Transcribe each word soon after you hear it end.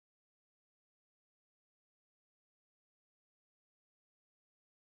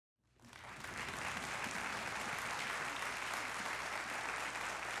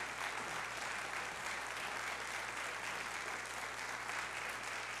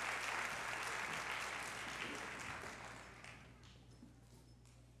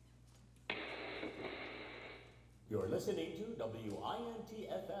You're listening to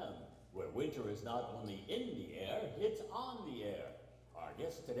WINT-FM, where winter is not only in the air, it's on the air. Our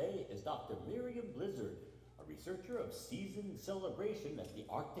guest today is Dr. Miriam Blizzard, a researcher of season celebration at the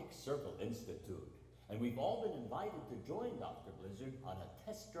Arctic Circle Institute. And we've all been invited to join Dr. Blizzard on a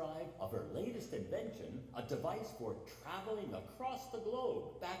test drive of her latest invention, a device for traveling across the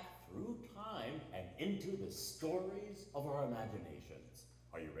globe, back through time and into the stories of our imaginations.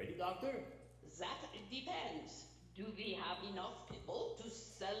 Are you ready, Doctor? That depends. Do we have enough people to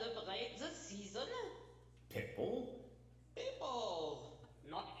celebrate the season? People? People!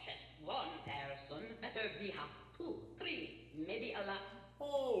 Not just one person. Better we have 2, 3, maybe a lot.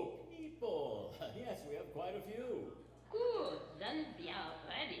 Oh, people! Yes, we have quite a few. Good, then we are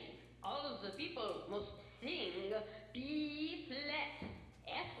ready. All the people must sing B flat.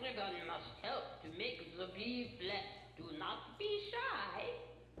 Everyone must help to make the B flat. Do not be shy.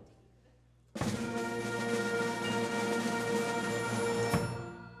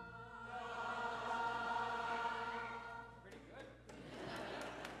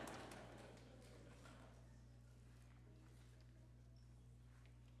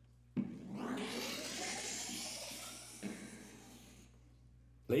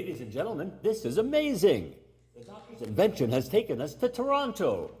 Ladies and gentlemen, this is amazing! The doctor's invention has taken us to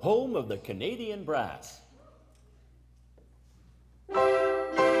Toronto, home of the Canadian Brass.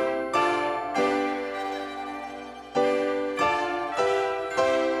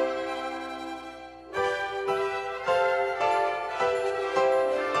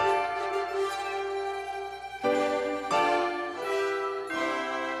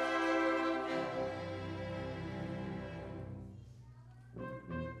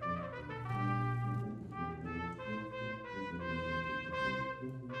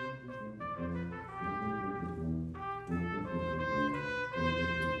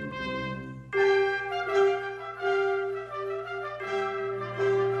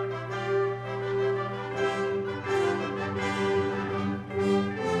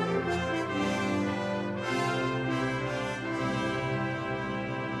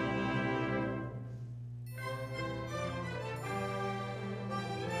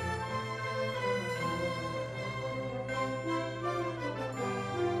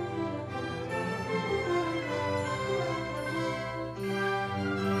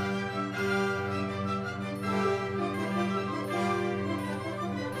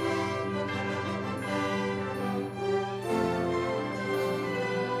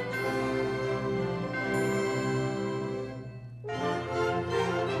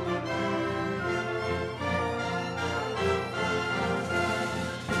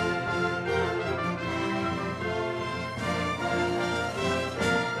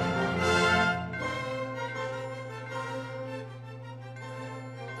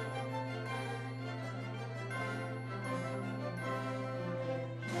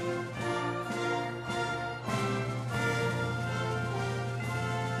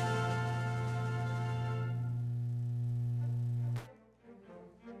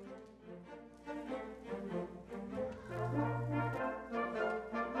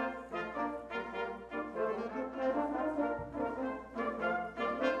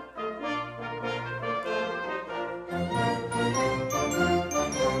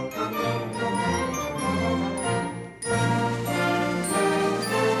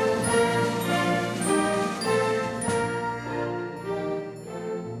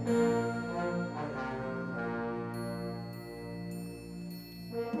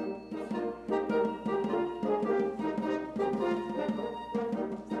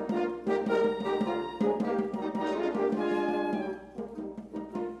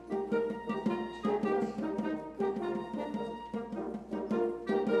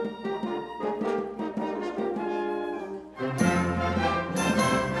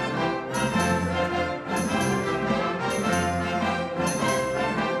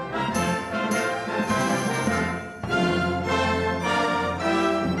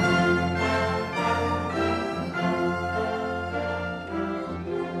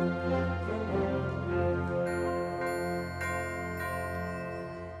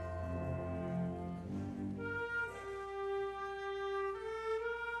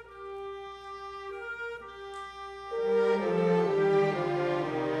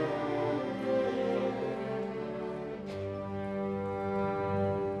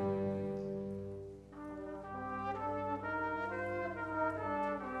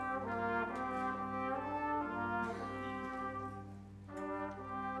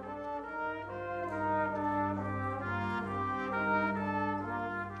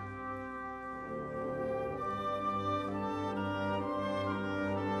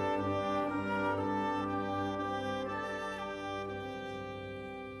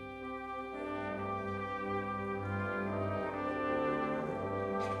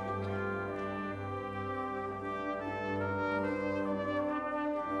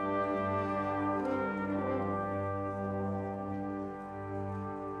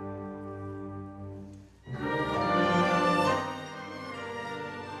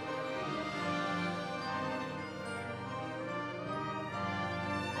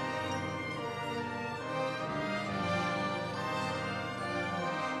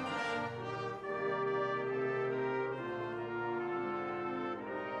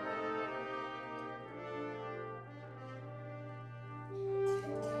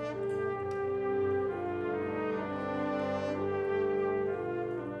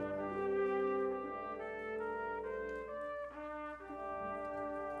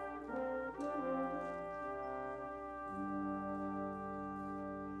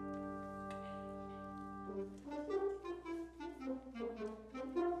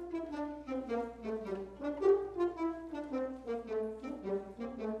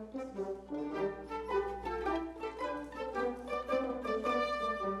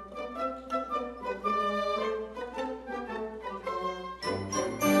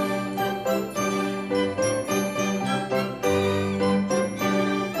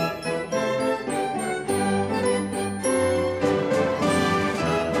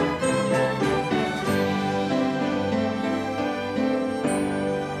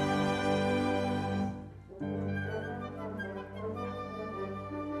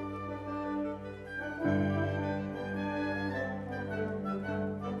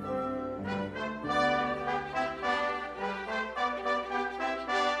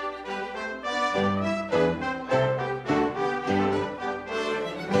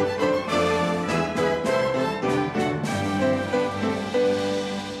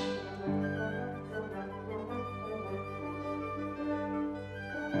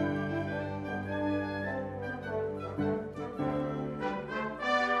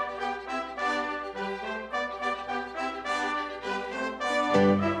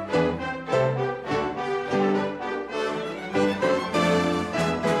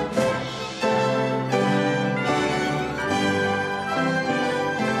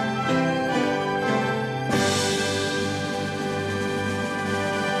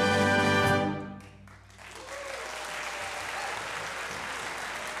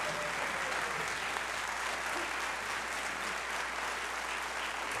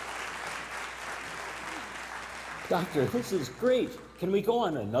 Doctor, this is great. Can we go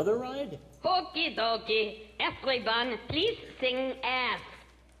on another ride? Okie dokie. Everyone, please sing ass.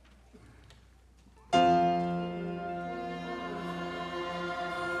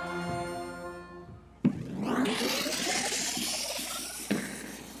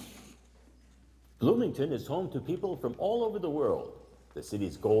 Bloomington is home to people from all over the world. The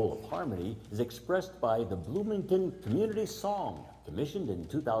city's goal of harmony is expressed by the Bloomington Community Song, commissioned in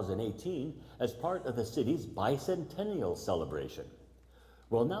 2018 as part of the city's bicentennial celebration.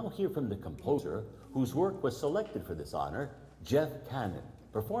 We'll now hear from the composer whose work was selected for this honor, Jeff Cannon,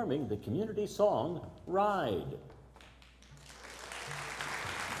 performing the community song, Ride.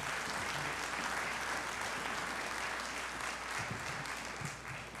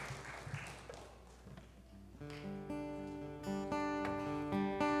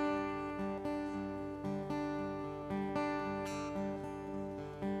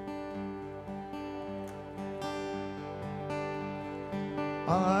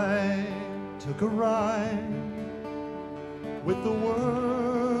 I took a ride with the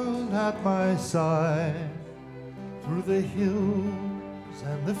world at my side through the hills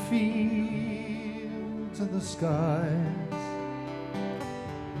and the fields and the skies,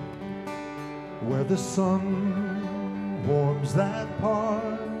 where the sun warms that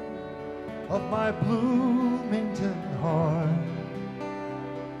part of my Bloomington heart,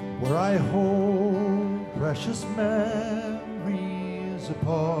 where I hold precious memories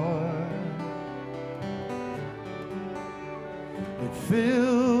apart. It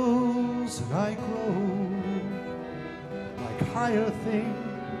fills and I grow like higher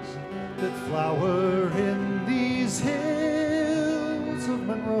things that flower in these hills of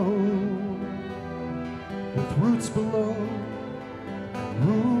Monroe, with roots below and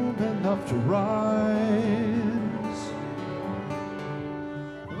room enough to rise.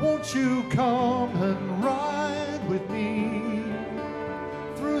 Won't you come and ride with me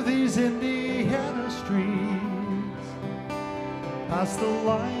through these Indiana streets, past the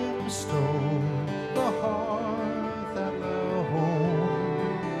limestone, the hearth and the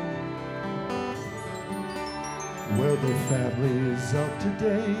home, where the families of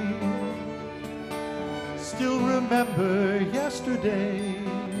today still remember yesterday.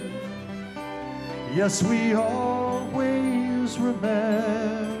 Yes, we always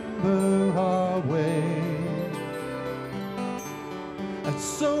remember our way. And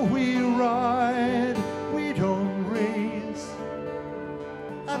so we ride, we don't race,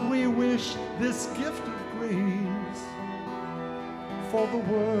 and we wish this gift of grace for the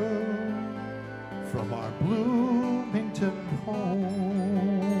world from our Bloomington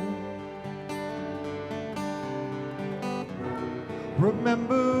home.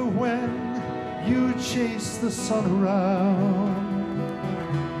 Remember when you chased the sun around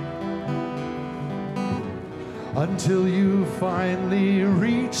until you finally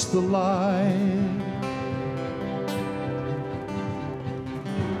reach the light.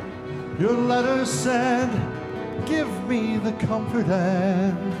 Your letter said, give me the comfort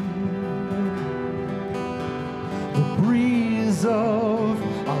and the breeze of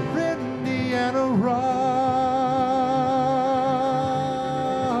our Indiana ride.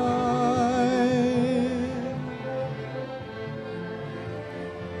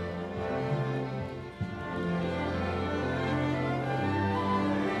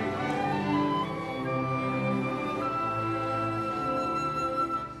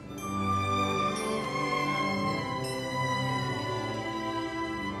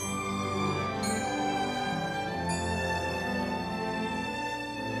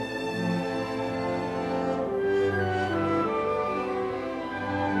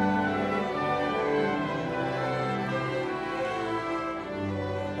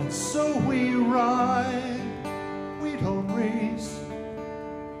 So we ride, we don't race,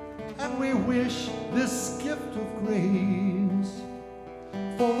 and we wish this gift of grace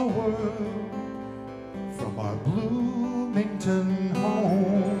for the world from our Bloomington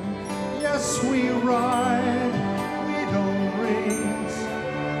home. Yes, we ride, we don't race,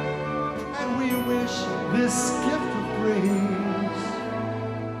 and we wish this gift of grace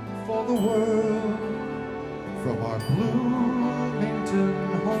for the world from our Bloomington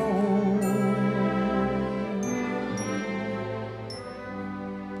home.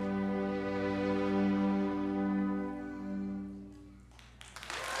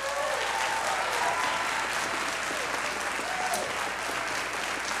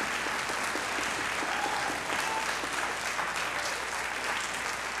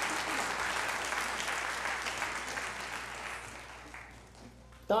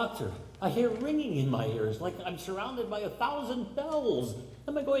 Doctor, I hear ringing in my ears like I'm surrounded by 1,000 bells.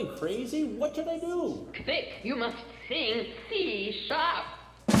 Am I going crazy? What should I do? Quick, you must sing C sharp.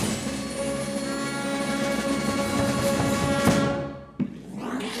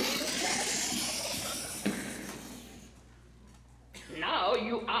 Now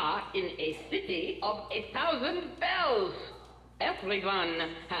you are in a city of 1,000 bells. Everyone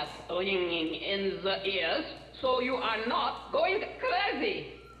has ringing in the ears, so you are not going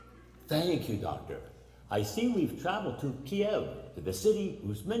crazy. Thank you, Doctor. I see we've traveled to Kiev, to the city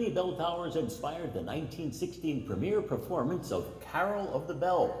whose many bell towers inspired the 1916 premiere performance of Carol of the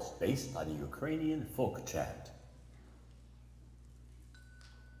Bells, based on a Ukrainian folk chant.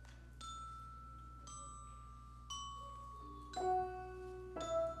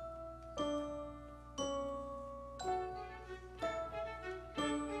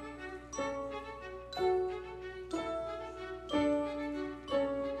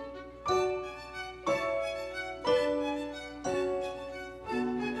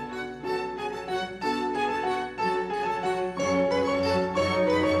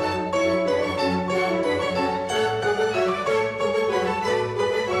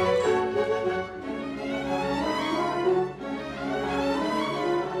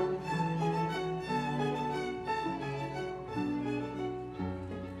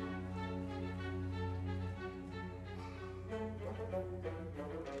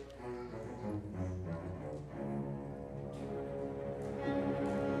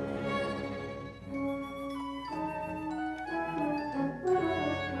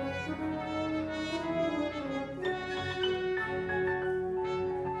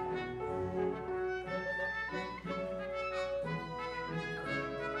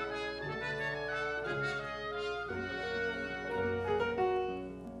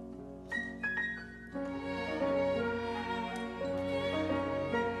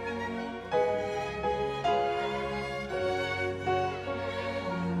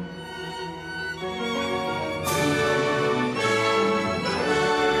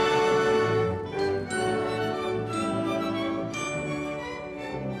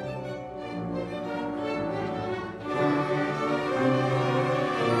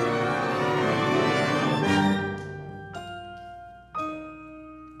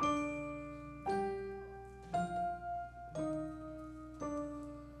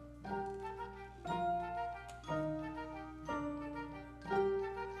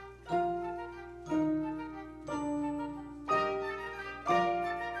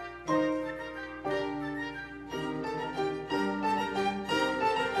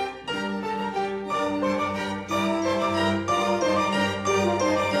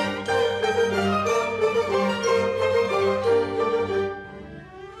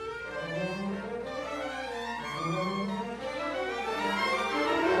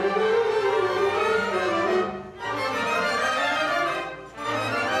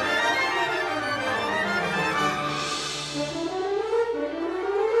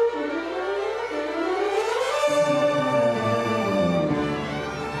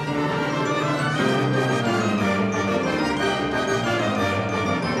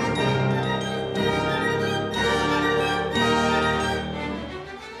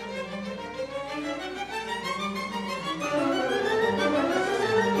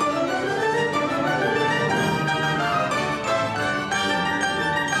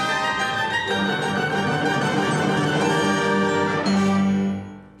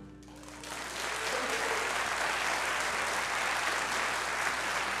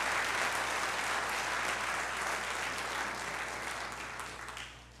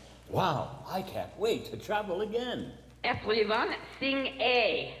 Wow, I can't wait to travel again. Everyone, sing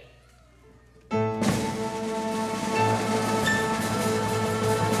A.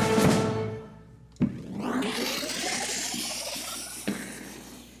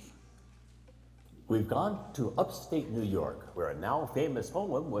 We've gone to upstate New York, where a now famous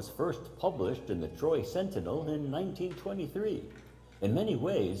poem was first published in the Troy Sentinel in 1923. In many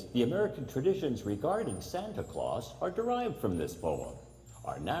ways, the American traditions regarding Santa Claus are derived from this poem.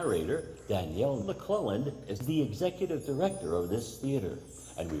 Our narrator, Danielle McClelland, is the executive director of this theater,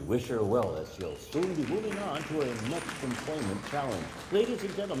 and we wish her well as she'll soon be moving on to her next employment challenge. Ladies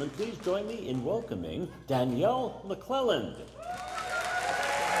and gentlemen, please join me in welcoming Danielle McClelland.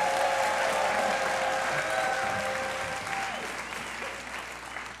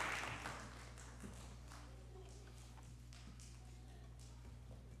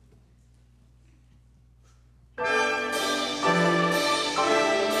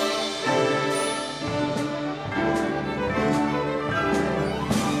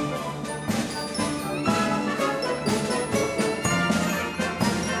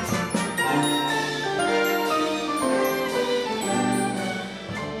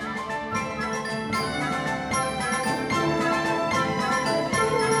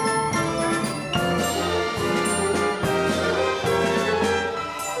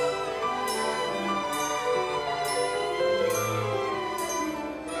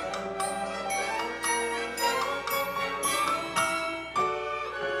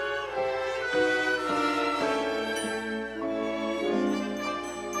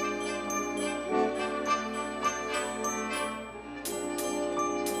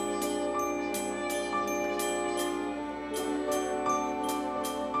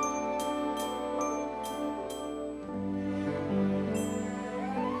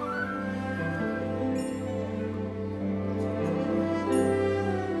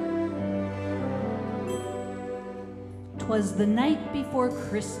 'Twas the night before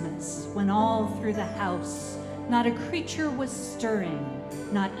Christmas, when all through the house not a creature was stirring,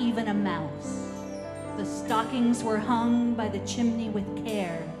 not even a mouse. The stockings were hung by the chimney with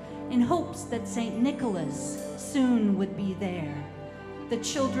care, in hopes that St. Nicholas soon would be there. The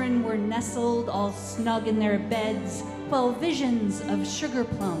children were nestled all snug in their beds, while visions of sugar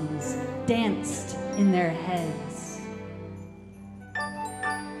plums danced in their heads.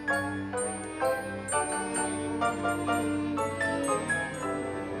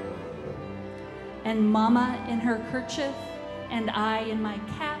 And Mama in her kerchief and I in my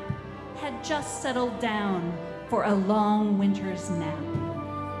cap had just settled down for a long winter's nap.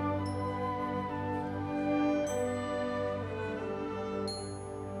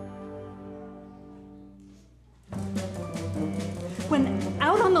 When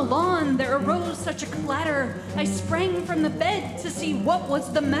out on the lawn there arose such a clatter, I sprang from the bed to see what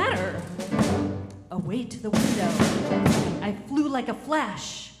was the matter. Away to the window, I flew like a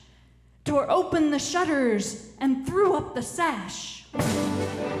flash, tore open the shutters, and threw up the sash.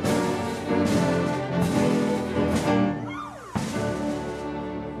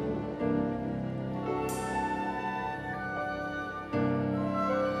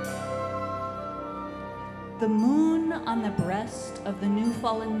 The moon on the breast of the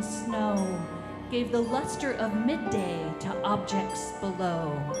new-fallen snow gave the luster of midday to objects below.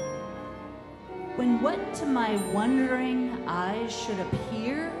 When what to my wondering eyes should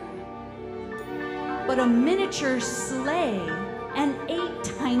appear but a miniature sleigh and 8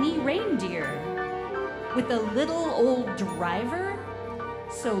 tiny reindeer, with a little old driver,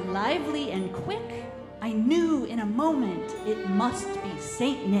 so lively and quick, I knew in a moment it must be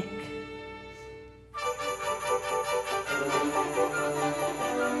Saint Nick.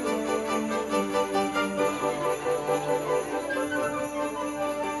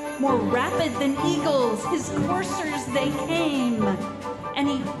 More rapid than eagles, his coursers they came, and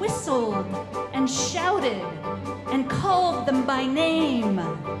he whistled and shouted and called them by name.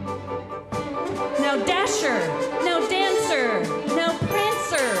 Now Dasher, now Dancer, now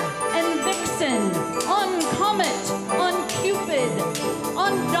Prancer and Vixen, on Comet, on Cupid,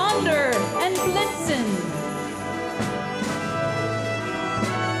 on Donder and Blitzen.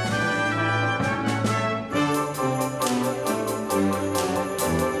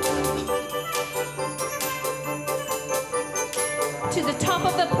 To the top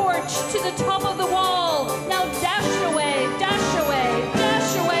of the porch, to the top of the wall. Now dash away, dash away,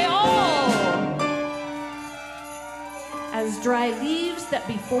 dash away all. As dry leaves that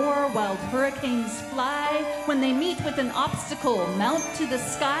before wild hurricanes fly, when they meet with an obstacle, mount to the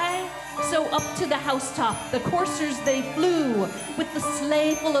sky, so up to the housetop the coursers they flew, with the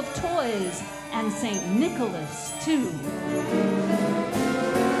sleigh full of toys, and St. Nicholas too.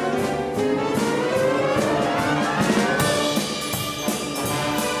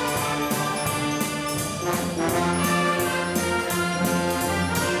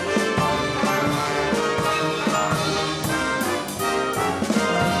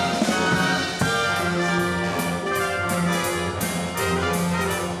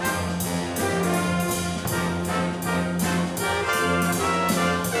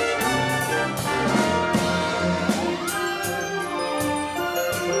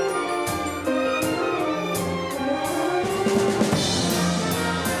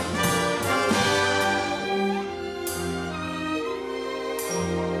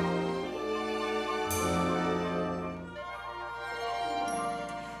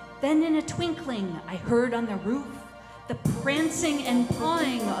 Then in a twinkling, I heard on the roof the prancing and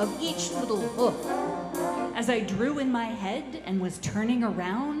pawing of each little hoof. As I drew in my head and was turning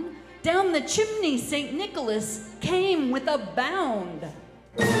around, down the chimney St. Nicholas came with a bound.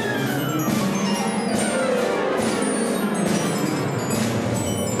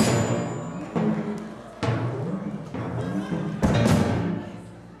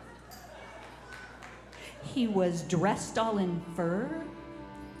 He was dressed all in fur,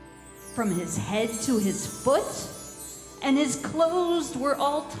 from his head to his foot, and his clothes were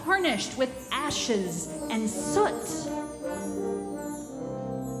all tarnished with ashes and soot.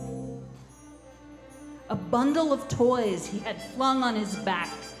 A bundle of toys he had flung on his back,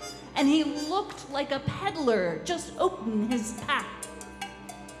 and he looked like a peddler just opened his pack.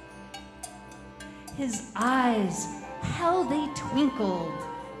 His eyes, how they twinkled,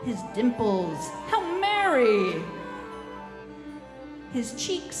 his dimples, how merry! His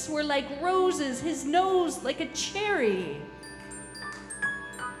cheeks were like roses, his nose like a cherry.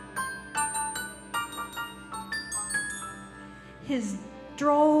 His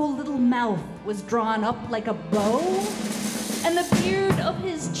droll little mouth was drawn up like a bow, and the beard of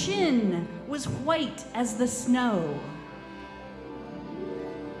his chin was white as the snow.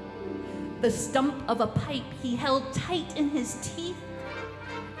 the stump of a pipe he held tight in his teeth,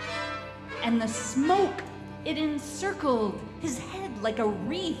 and the smoke, it encircled his head like a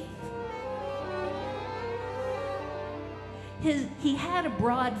wreath. He had a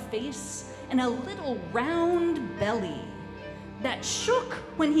broad face and a little round belly that shook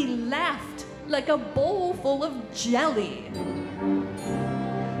when he laughed like a bowl full of jelly.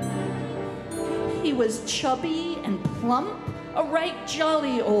 He was chubby and plump, a right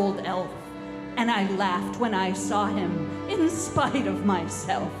jolly old elf, and I laughed when I saw him in spite of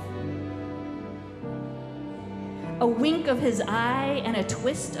myself. A wink of his eye and a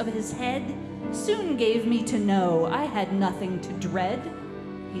twist of his head soon gave me to know I had nothing to dread.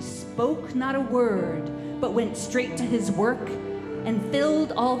 He spoke not a word, but went straight to his work and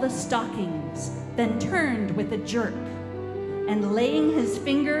filled all the stockings, then turned with a jerk, and laying his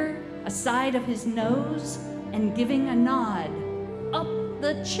finger aside of his nose and giving a nod, up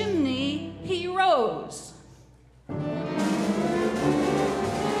the chimney he rose.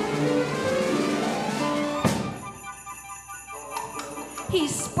 He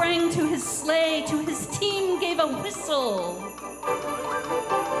sprang to his sleigh, to his team gave a whistle.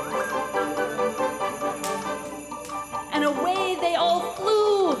 And away they all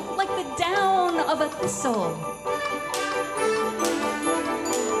flew like the down of a thistle.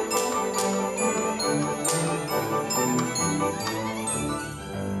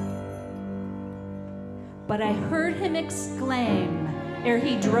 But I heard him exclaim, ere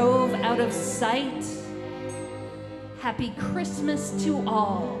he drove out of sight, "Happy Christmas to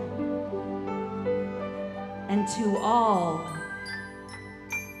all, and to all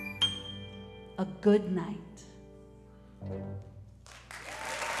a good night."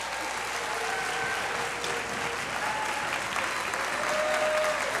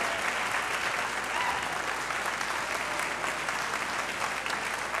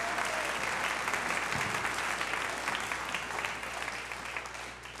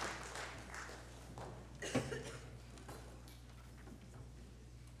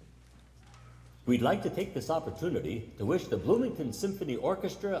 We'd like to take this opportunity to wish the Bloomington Symphony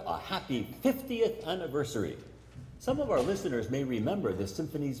Orchestra a happy 50th anniversary. Some of our listeners may remember the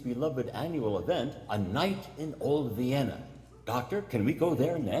symphony's beloved annual event, A Night in Old Vienna. Doctor, can we go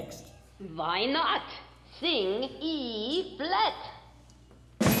there next? Why not? Sing E flat.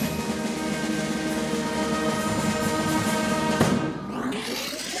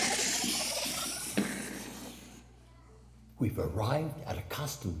 We've arrived at a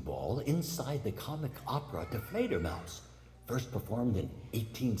costume ball inside the comic opera Die Fledermaus, first performed in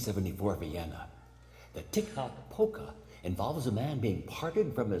 1874 Vienna. The Tick-Tock Polka involves a man being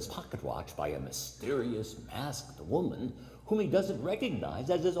parted from his pocket watch by a mysterious masked woman whom he doesn't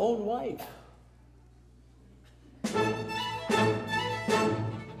recognize as his own wife.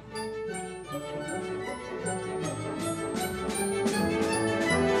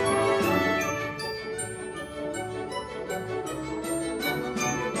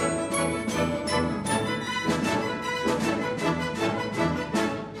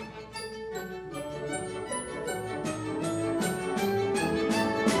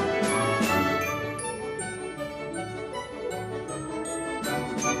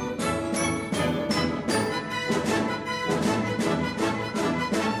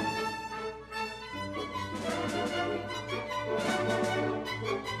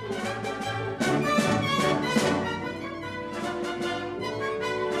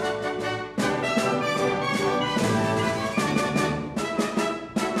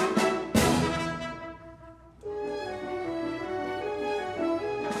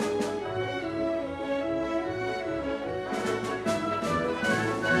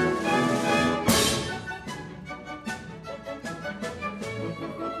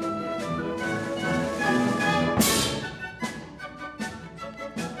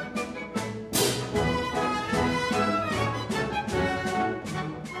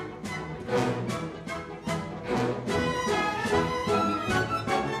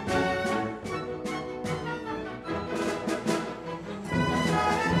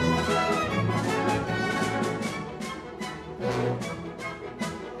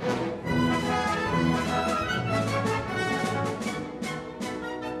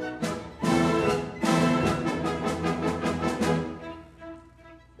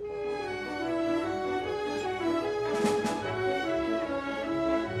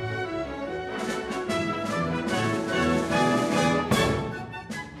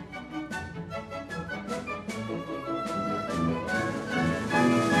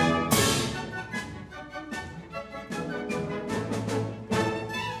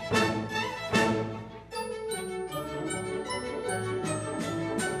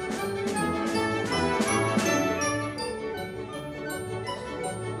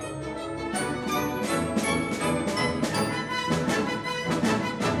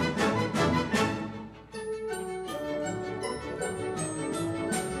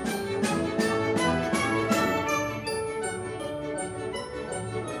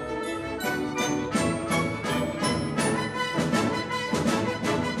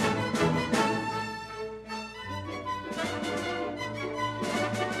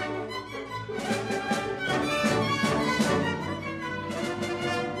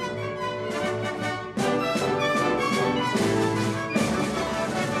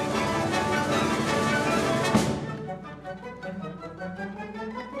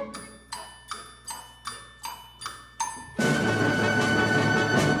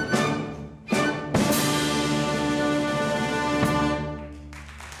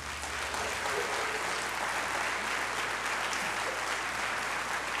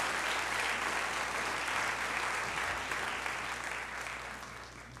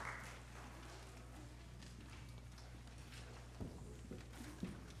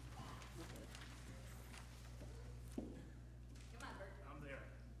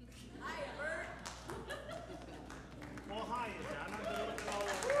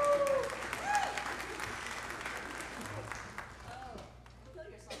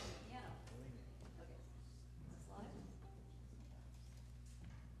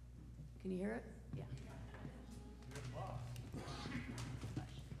 Can you hear it? Yeah.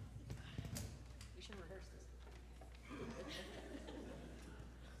 We should rehearse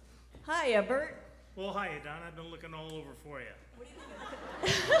this. Hiya, Bert. Well, hiya, Don. I've been looking all over for you.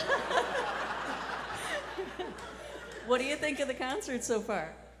 What do you think of the concert so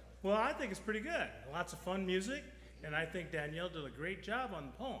far? Well, I think it's pretty good. Lots of fun music, and I think Danielle did a great job on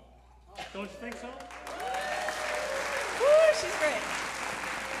the poem. Don't you think so? Woo, she's great.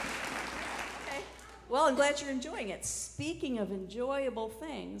 Okay. Well, I'm glad you're enjoying it. Speaking of enjoyable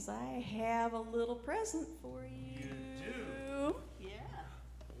things, I have a little present for you. You do? Yeah.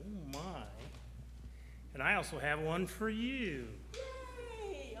 Oh, my. And I also have one for you.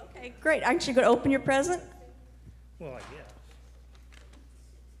 Yay! Okay, great. Aren't you going to open your present? Well, I guess.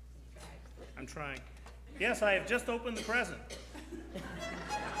 I'm trying. Yes, I have just opened the present.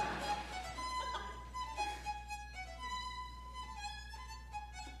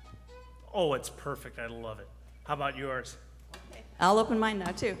 Oh, it's perfect. I love it. How about yours? Okay. I'll open mine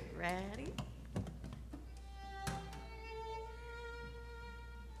now, too. Ready?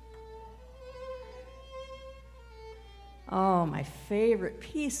 Oh, my favorite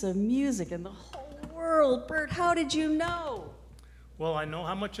piece of music in the whole world. Bert, how did you know? Well, I know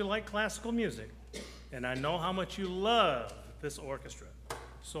how much you like classical music, and I know how much you love this orchestra,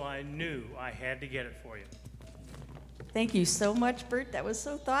 so I knew I had to get it for you. Thank you so much, Bert. That was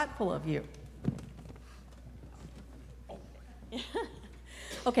so thoughtful of you.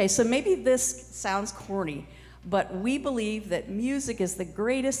 Okay, so maybe this sounds corny, but we believe that music is the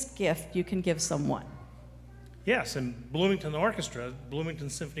greatest gift you can give someone. Yes, and Bloomington Orchestra, Bloomington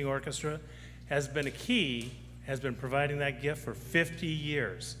Symphony Orchestra, has been providing that gift for 50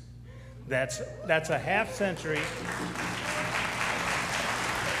 years. That's a half century.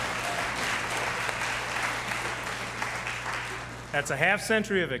 That's a half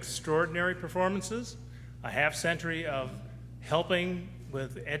century of extraordinary performances, a half century of helping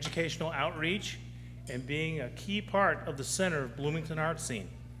with educational outreach, and being a key part of the center of Bloomington art scene.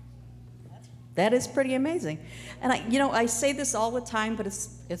 That is pretty amazing. And I say this all the time, but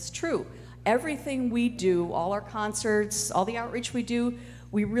it's true. Everything we do, all our concerts, all the outreach we do,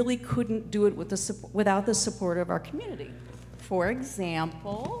 we really couldn't do it without the support of our community. For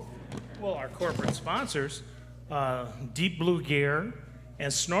example, Well, our corporate sponsors, Deep Blue Gear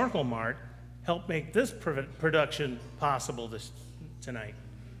and Snorkel Mart, helped make this production possible tonight.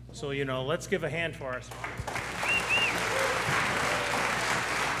 So, let's give a hand for us.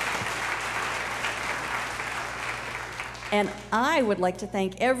 and I would like to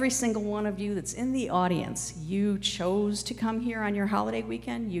thank every single one of you that's in the audience. You chose to come here on your holiday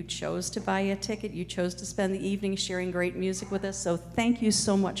weekend. You chose to buy a ticket. You chose to spend the evening sharing great music with us. So thank you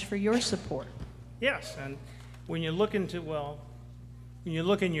so much for your support. Yes, and when you look in your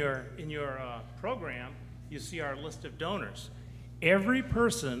program, you see our list of donors. Every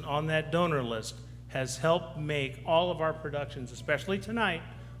person on that donor list has helped make all of our productions, especially tonight,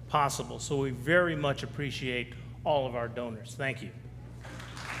 possible. So we very much appreciate all of our donors. Thank you.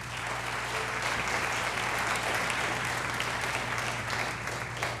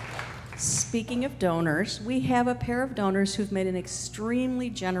 Speaking of donors, we have a pair of donors who've made an extremely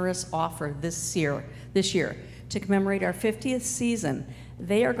generous offer this year to commemorate our 50th season.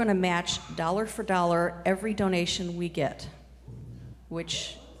 They are going to match dollar for dollar every donation we get,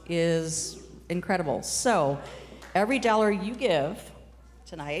 which is incredible. So every dollar you give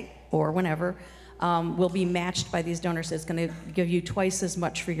tonight or whenever will be matched by these donors. It's going to give you twice as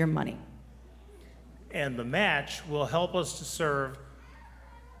much for your money. And the match will help us to serve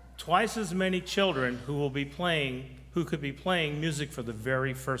twice as many children who could be playing music for the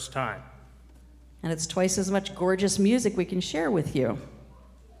very first time. And it's twice as much gorgeous music we can share with you.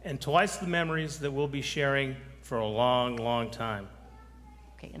 And twice the memories that we'll be sharing for a long, long time.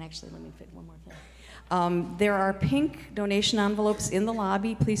 Okay, and actually, let me fit one more thing. There are pink donation envelopes in the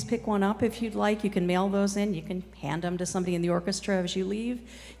lobby. Please pick one up if you'd like. You can mail those in. You can hand them to somebody in the orchestra as you leave.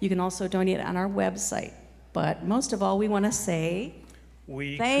 You can also donate on our website. But most of all, we want to say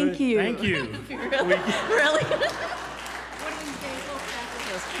thank you. Thank you. Really?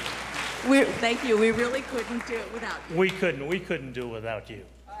 Thank you. We really couldn't do it without you. We couldn't do it without you.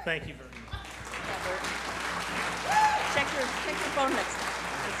 Thank you very much. Check your phone next time.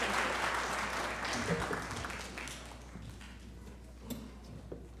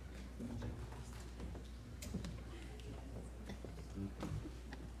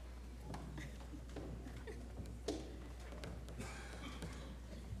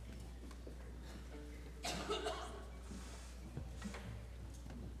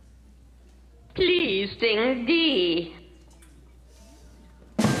 Please sing D.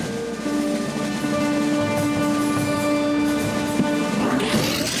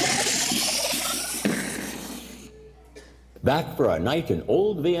 Back for a night in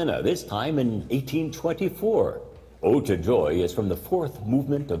Old Vienna, this time in 1824. Ode to Joy is from the fourth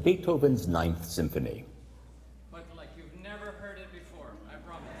movement of Beethoven's Ninth Symphony. But like you've never heard it before, I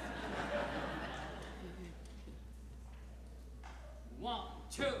promise. 1,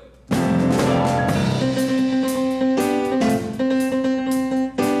 2.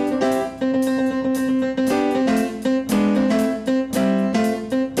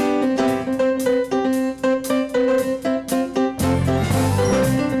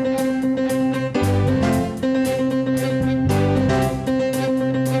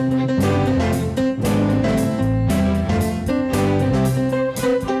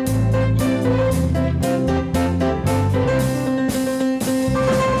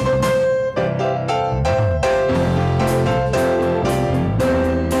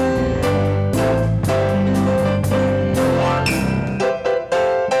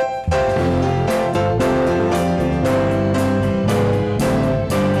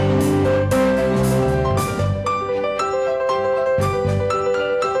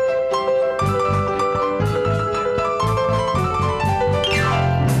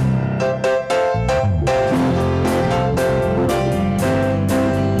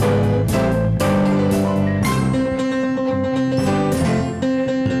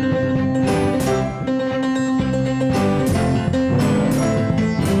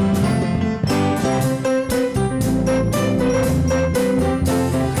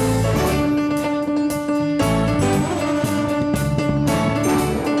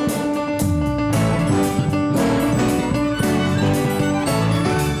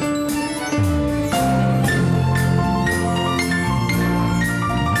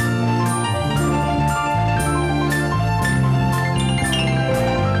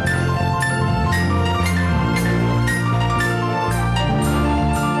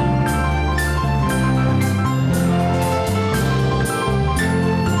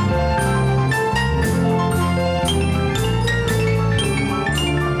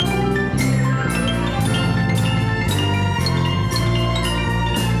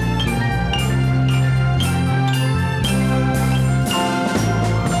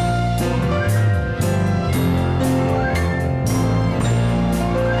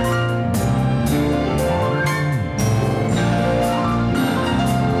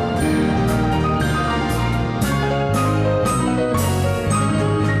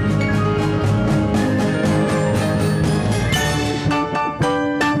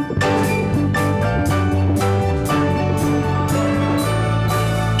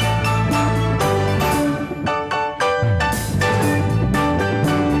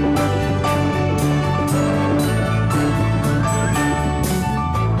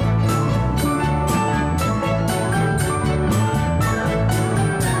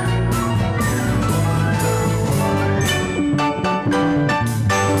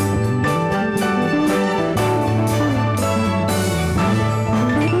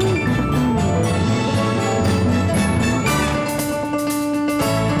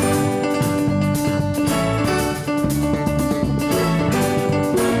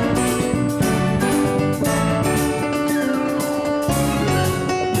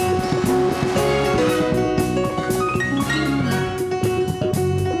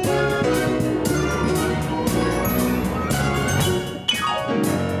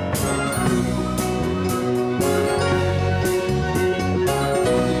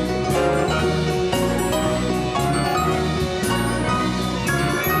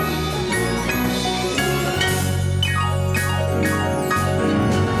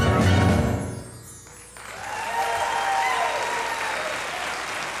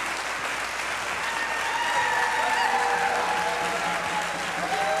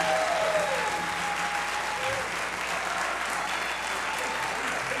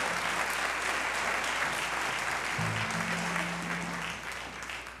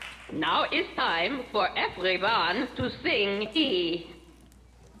 Now it's time for everyone to sing E.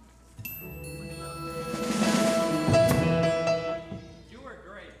 You were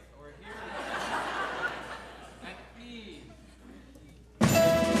great. We're here at E.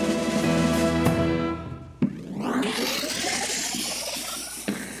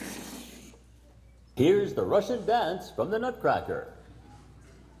 Here's the Russian dance from the Nutcracker.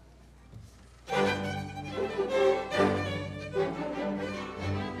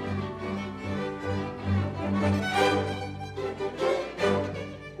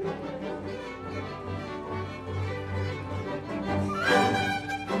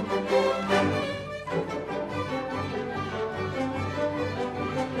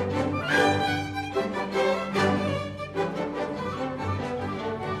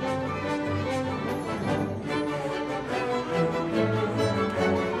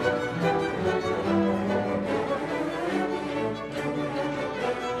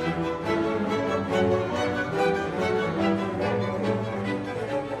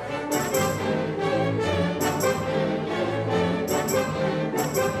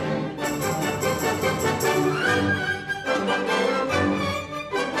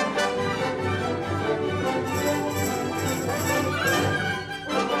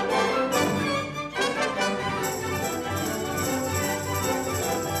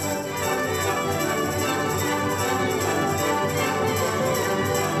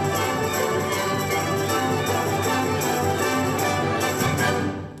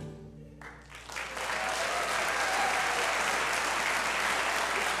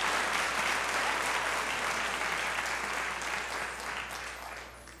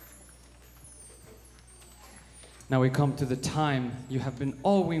 Now we come to the time you have been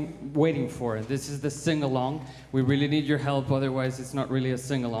all waiting for. This is the sing-along. We really need your help, otherwise it's not really a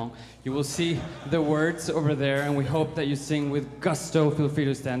sing-along. You will see the words over there, and we hope that you sing with gusto. Feel free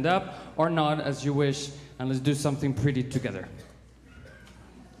to stand up or not, as you wish, and let's do something pretty together.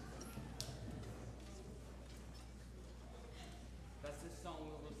 That's the song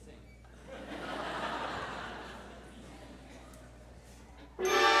we will sing.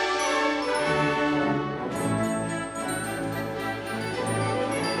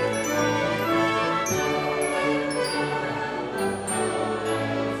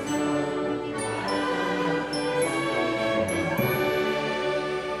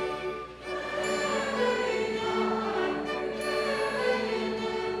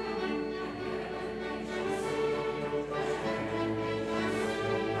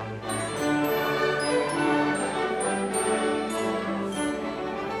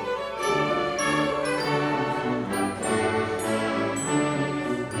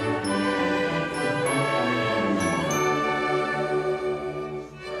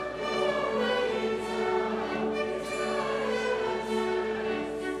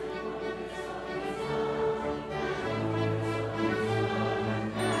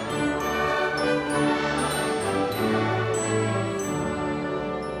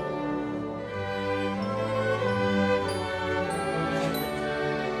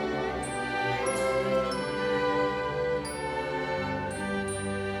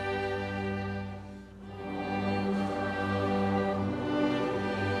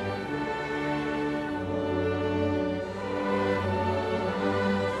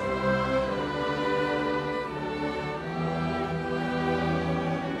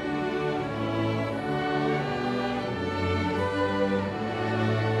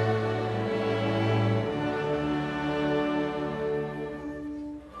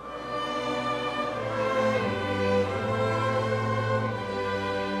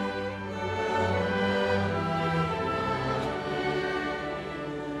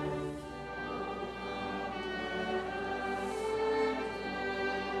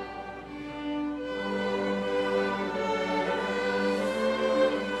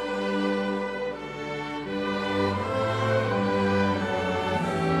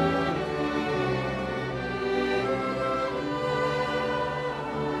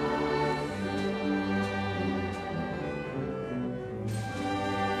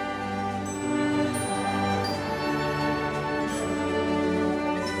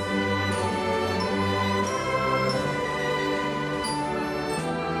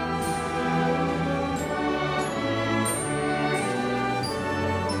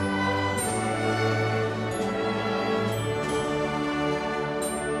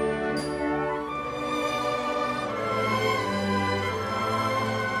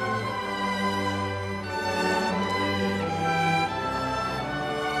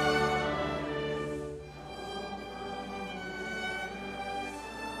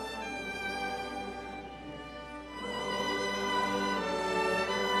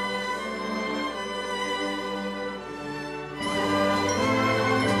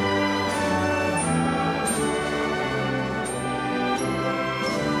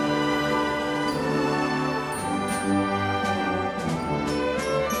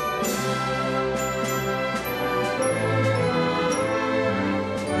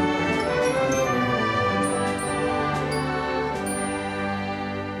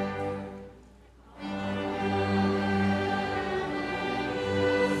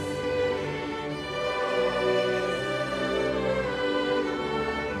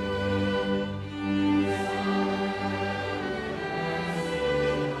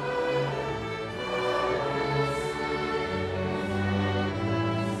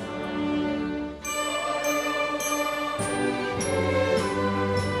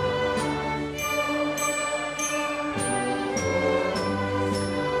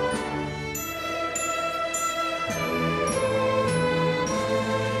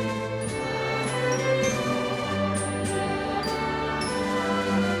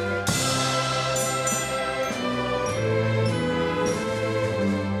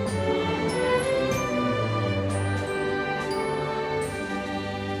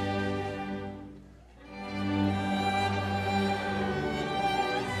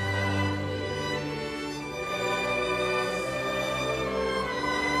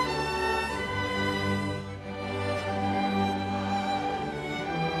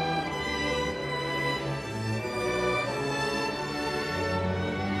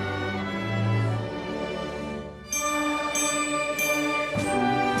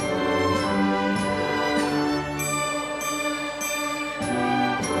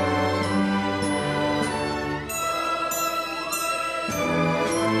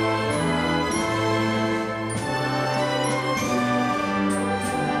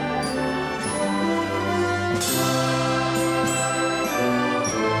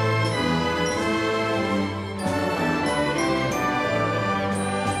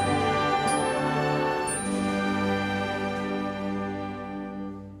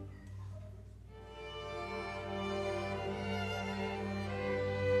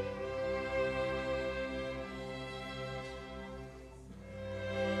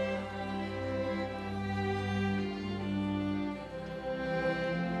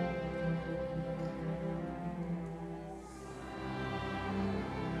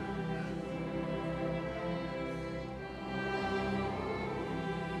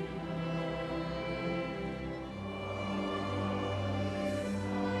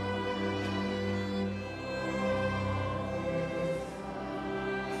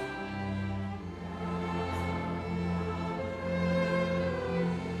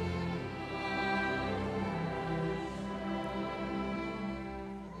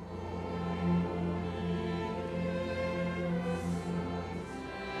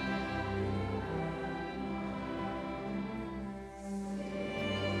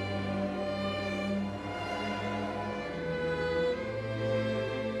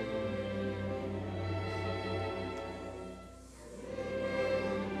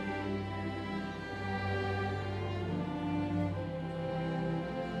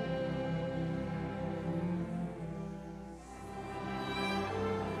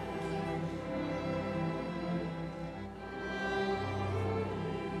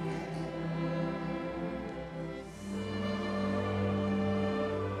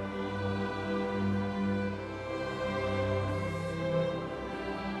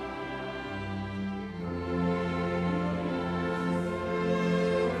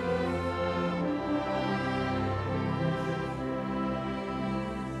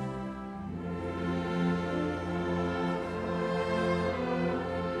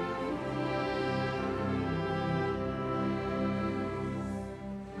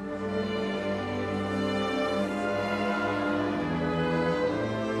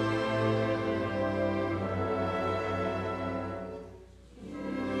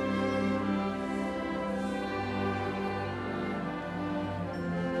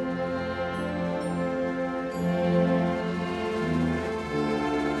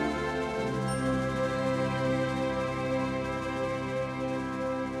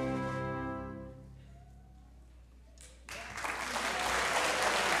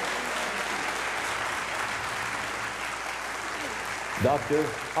 Doctor,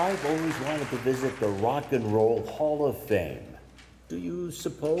 I've always wanted to visit the Rock and Roll Hall of Fame. Do you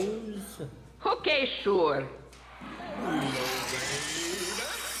suppose? Okay, sure.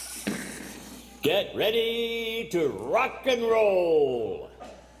 Get ready to rock and roll!